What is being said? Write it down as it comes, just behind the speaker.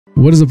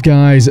What is up,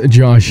 guys?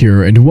 Josh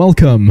here, and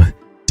welcome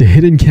to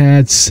Hidden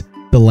Cats: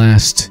 The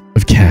Last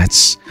of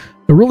Cats.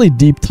 A really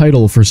deep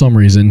title for some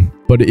reason,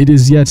 but it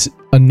is yet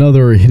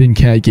another hidden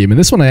cat game, and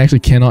this one I actually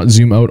cannot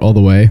zoom out all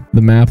the way.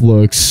 The map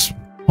looks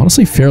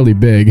honestly fairly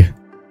big.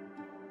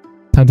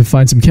 Time to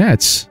find some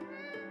cats.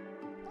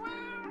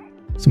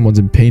 Someone's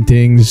in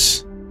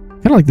paintings.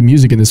 Kind of like the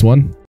music in this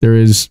one. There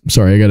is...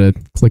 Sorry, I gotta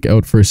click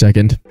out for a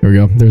second. There we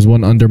go. There's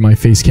one under my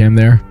face cam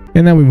there.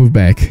 And then we move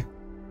back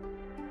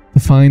to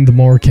find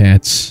more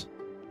cats.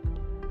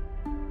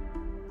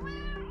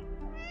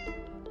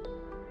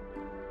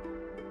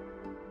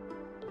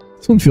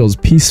 This one feels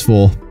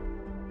peaceful.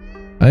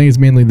 I think it's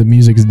mainly the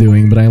music's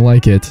doing, but I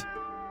like it.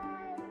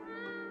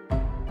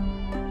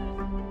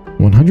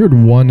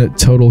 101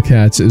 total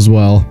cats as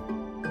well.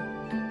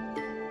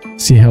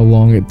 See how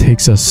long it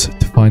takes us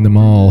to find them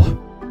all.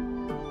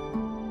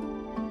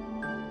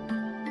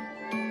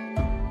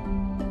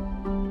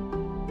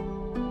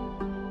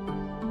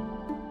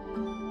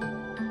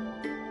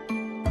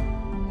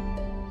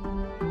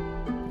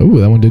 Ooh,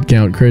 that one did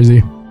count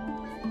crazy.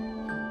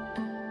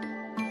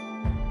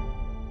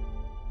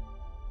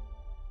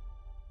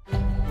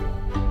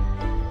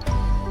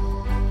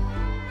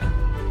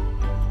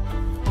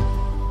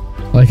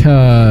 Like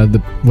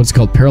what's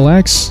called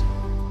parallax,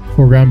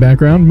 foreground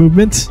background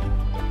movement.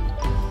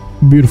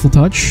 Beautiful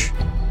touch.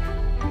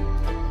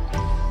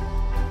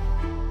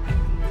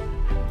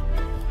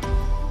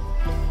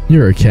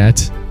 You're a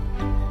cat.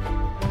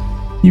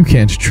 You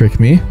can't trick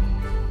me.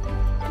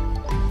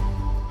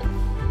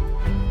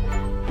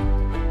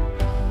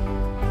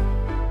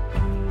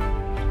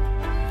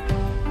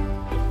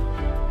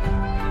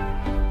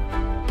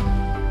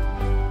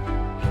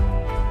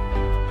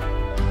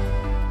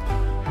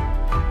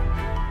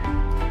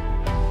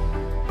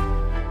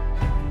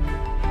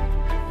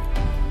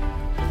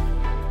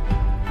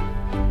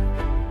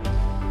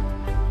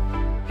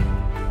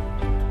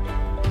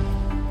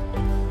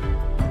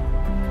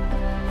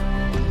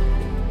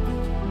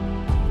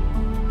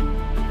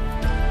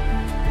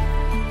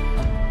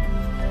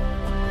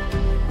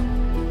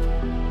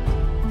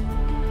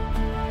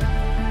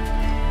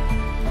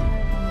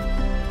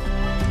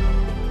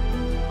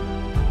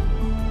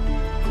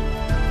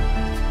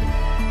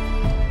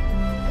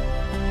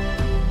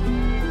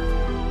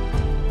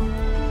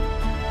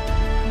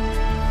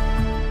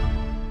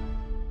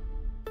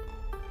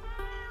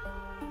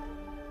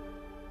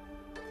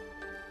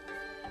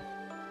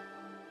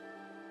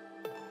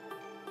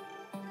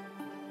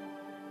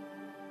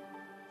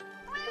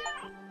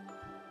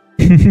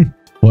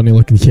 Funny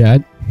looking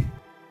cat.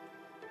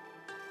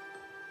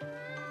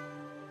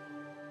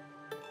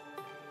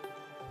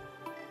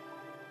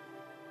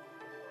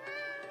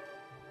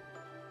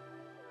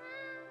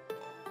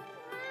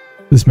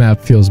 This map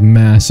feels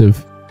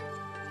massive.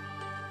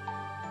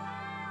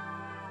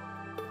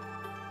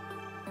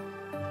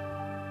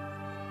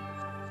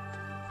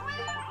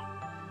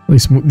 At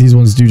least these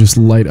ones do just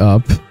light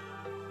up.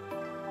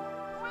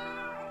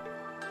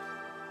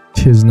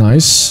 'Tis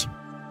nice.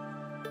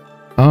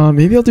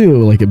 Maybe I'll do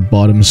like a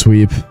bottom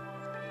sweep.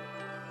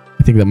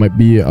 I think that might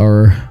be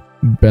our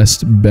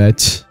best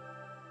bet.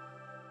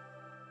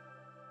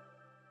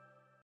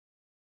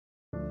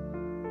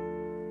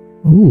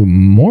 Ooh,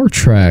 more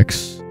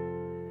tracks.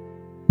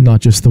 Not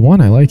just the one,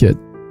 I like it.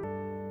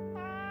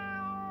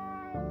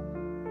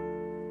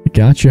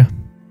 Gotcha.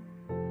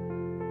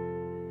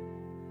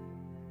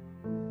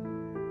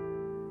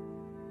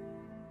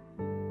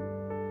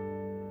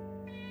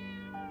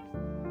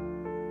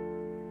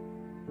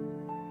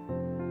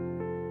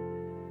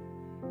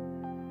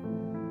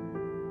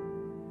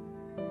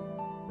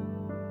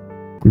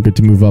 We're good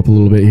to move up a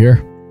little bit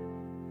here.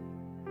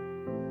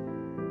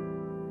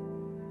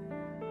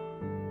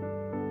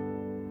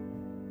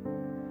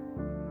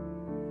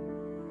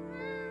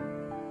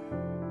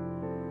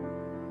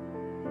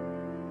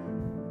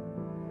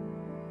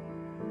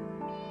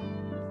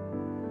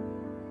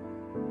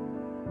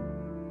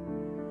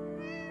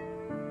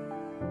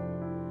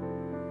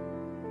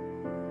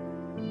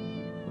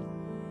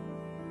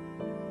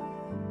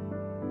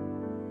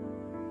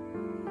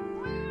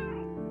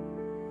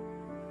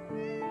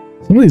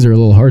 Some of these are a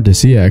little hard to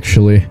see,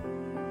 actually.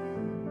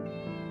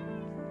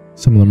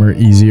 Some of them are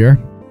easier.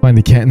 Find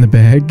the cat in the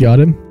bag. Got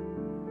him.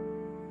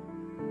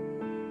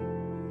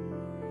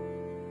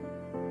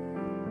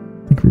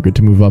 I think we're good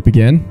to move up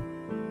again.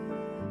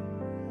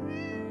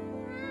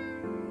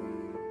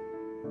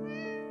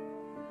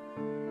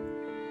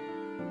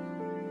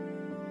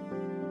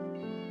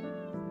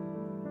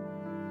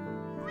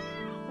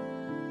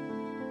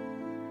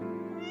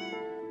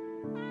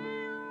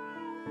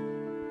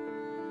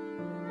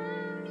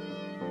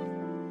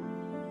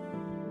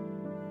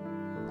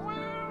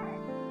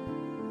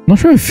 I'm not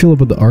sure how I feel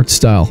about the art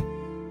style.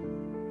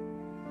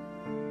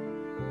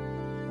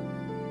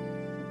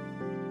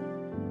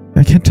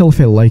 I can't tell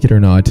if I like it or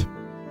not.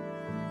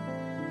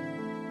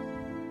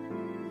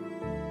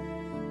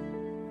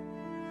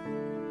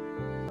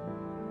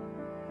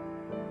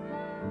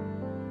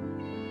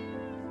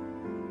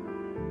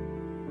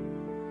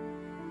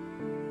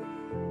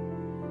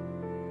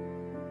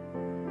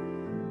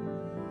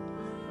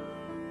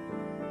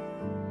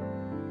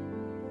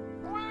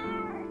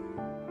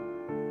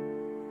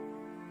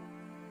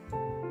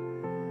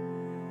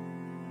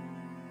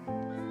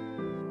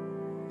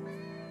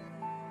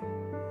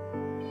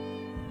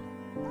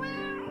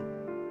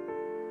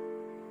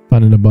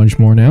 finding a bunch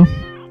more now.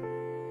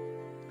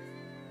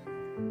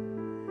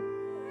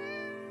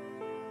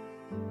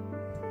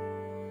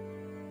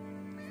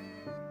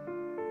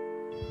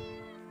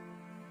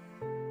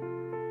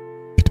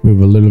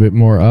 Move a little bit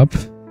more up.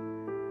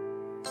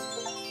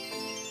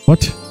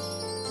 What?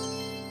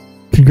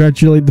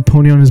 Congratulate the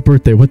pony on his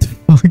birthday. What the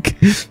fuck?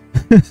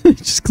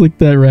 Just clicked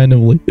that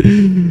randomly.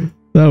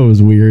 That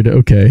was weird.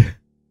 Okay.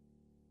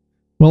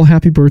 Well,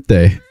 happy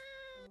birthday.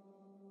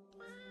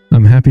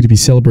 I'm happy to be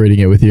celebrating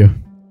it with you.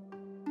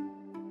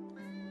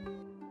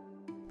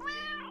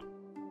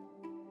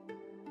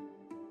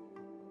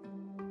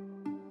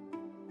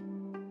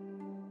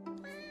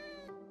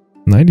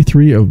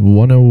 $93 of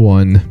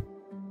 101.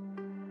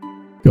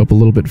 Go up a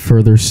little bit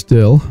further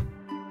still.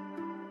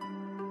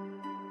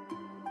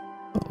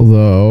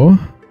 Although,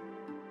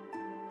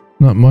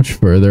 not much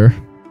further.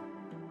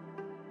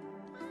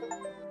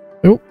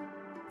 Oh,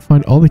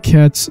 find all the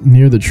cats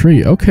near the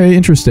tree. Okay,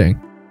 interesting.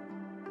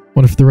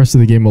 What if the rest of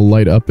the game will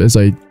light up as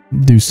I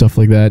do stuff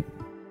like that?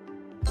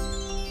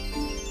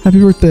 Happy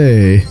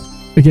birthday!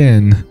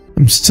 Again,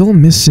 I'm still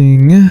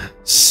missing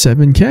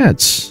 7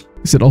 cats.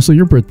 Is it also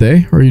your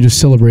birthday, or are you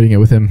just celebrating it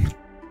with him?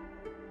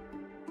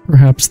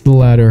 Perhaps the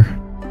latter.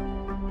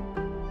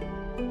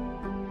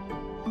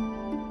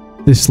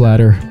 This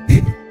ladder.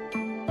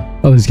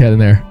 Oh, there's a cat in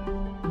there.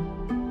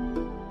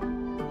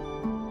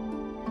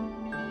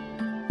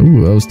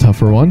 Ooh, that was a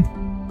tougher one.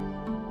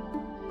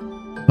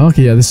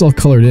 Okay, yeah, this is all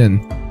colored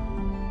in.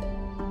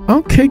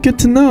 Okay, good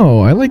to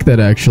know. I like that,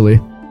 actually.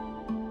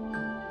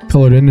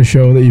 Colored in to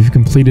show that you've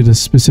completed a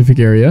specific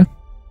area.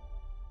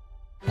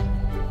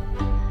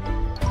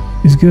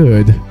 Is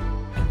good.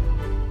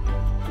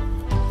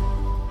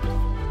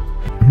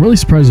 I'm really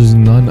surprised there's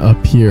none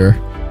up here.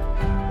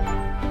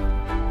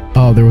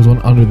 Oh, there was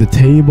one under the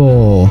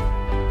table.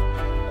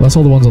 Well, that's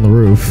all the ones on the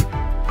roof.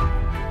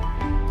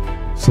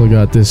 Still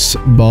got this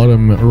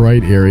bottom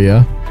right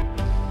area.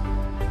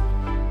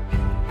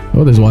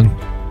 Oh, there's one.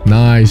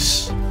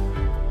 Nice.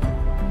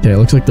 Okay, it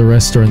looks like the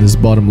rest are in this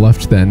bottom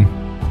left then.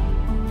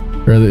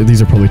 Or these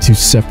are probably 2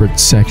 separate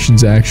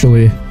sections,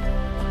 actually.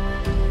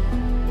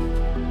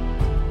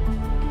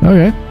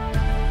 Okay.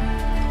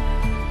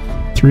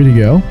 3 to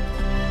go.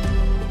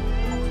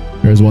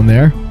 There's one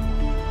there.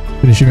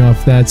 Finishing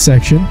off that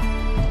section.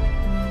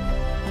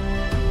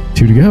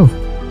 2 to go.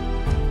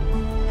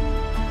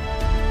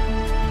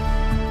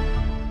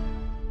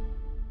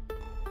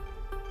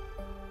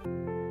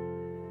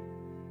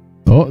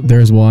 Oh,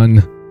 there's one.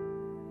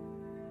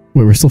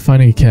 Wait, we're still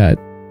finding a cat.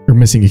 Or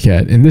missing a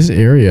cat. In this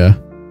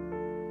area.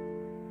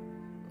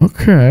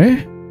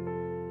 Okay.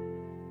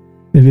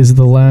 It is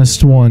the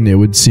last one, it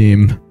would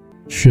seem.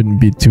 Shouldn't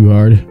be too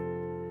hard.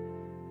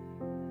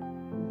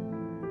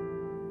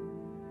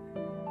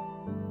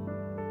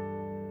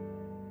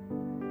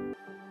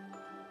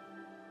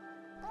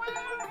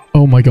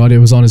 Oh my god, it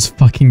was on his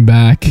fucking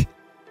back.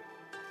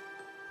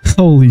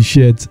 Holy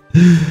shit.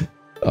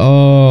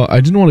 I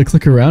didn't want to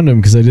click around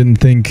him because I didn't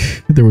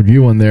think there would be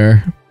one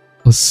there.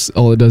 Plus,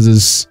 all it does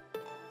is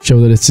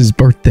show that it's his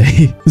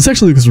birthday. This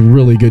actually looks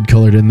really good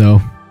colored in though.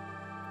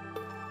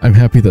 I'm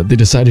happy that they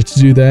decided to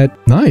do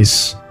that.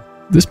 Nice.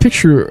 This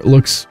picture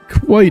looks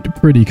quite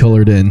pretty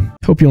colored in.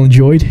 Hope you all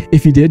enjoyed.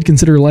 If you did,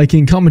 consider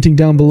liking, commenting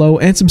down below,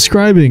 and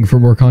subscribing for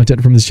more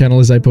content from this channel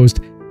as I post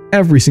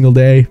every single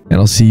day. And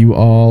I'll see you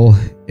all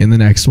in the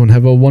next one.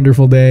 Have a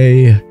wonderful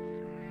day.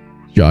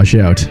 Josh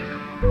out.